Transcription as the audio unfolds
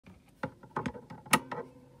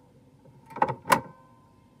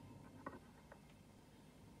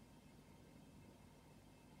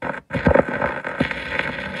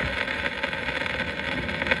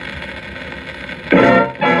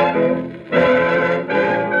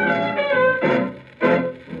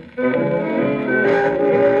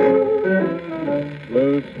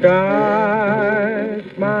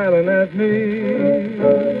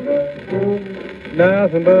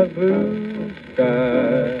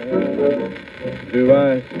do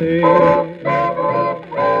I see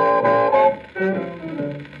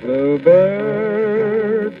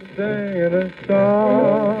bluebirds singing a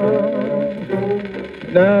song,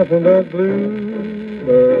 nothing but bluebirds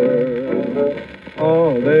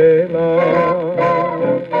all day long.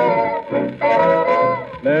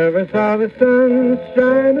 Never saw the sun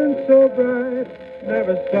shining so bright,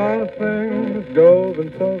 never saw things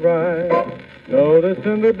golden so right.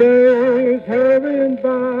 Noticing the days hurrying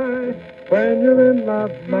by, when you're in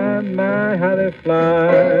love, my, how they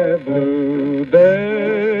fly. Blue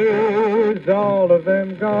days, all of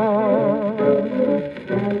them gone,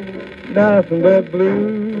 nothing but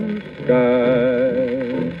blue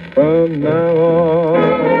skies from now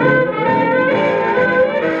on.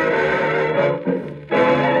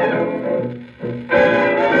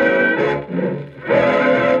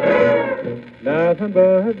 Nothing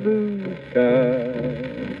but blue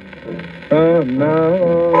skies from now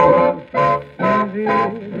on. Easy,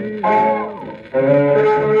 easy.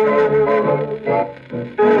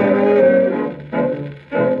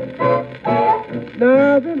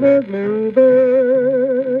 Nothing but bluebirds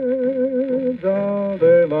all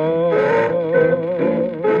day long.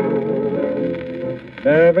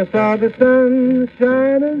 Never saw the sun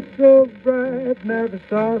shining so bright, never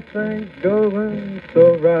saw things going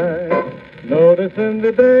so right. Noticing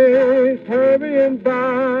the days hurrying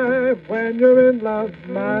by, when you're in love,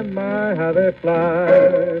 my, how they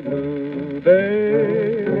fly. Blue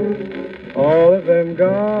days, all of them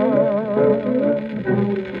gone,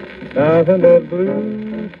 nothing but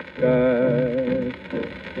blue skies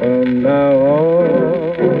from now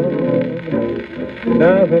on.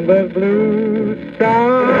 Nothing but blue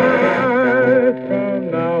skies from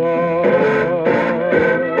now on.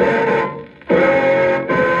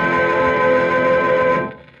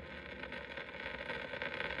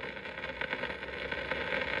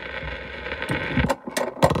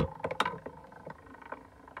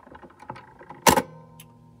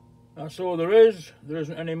 That's all there is. There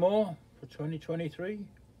isn't any more for 2023.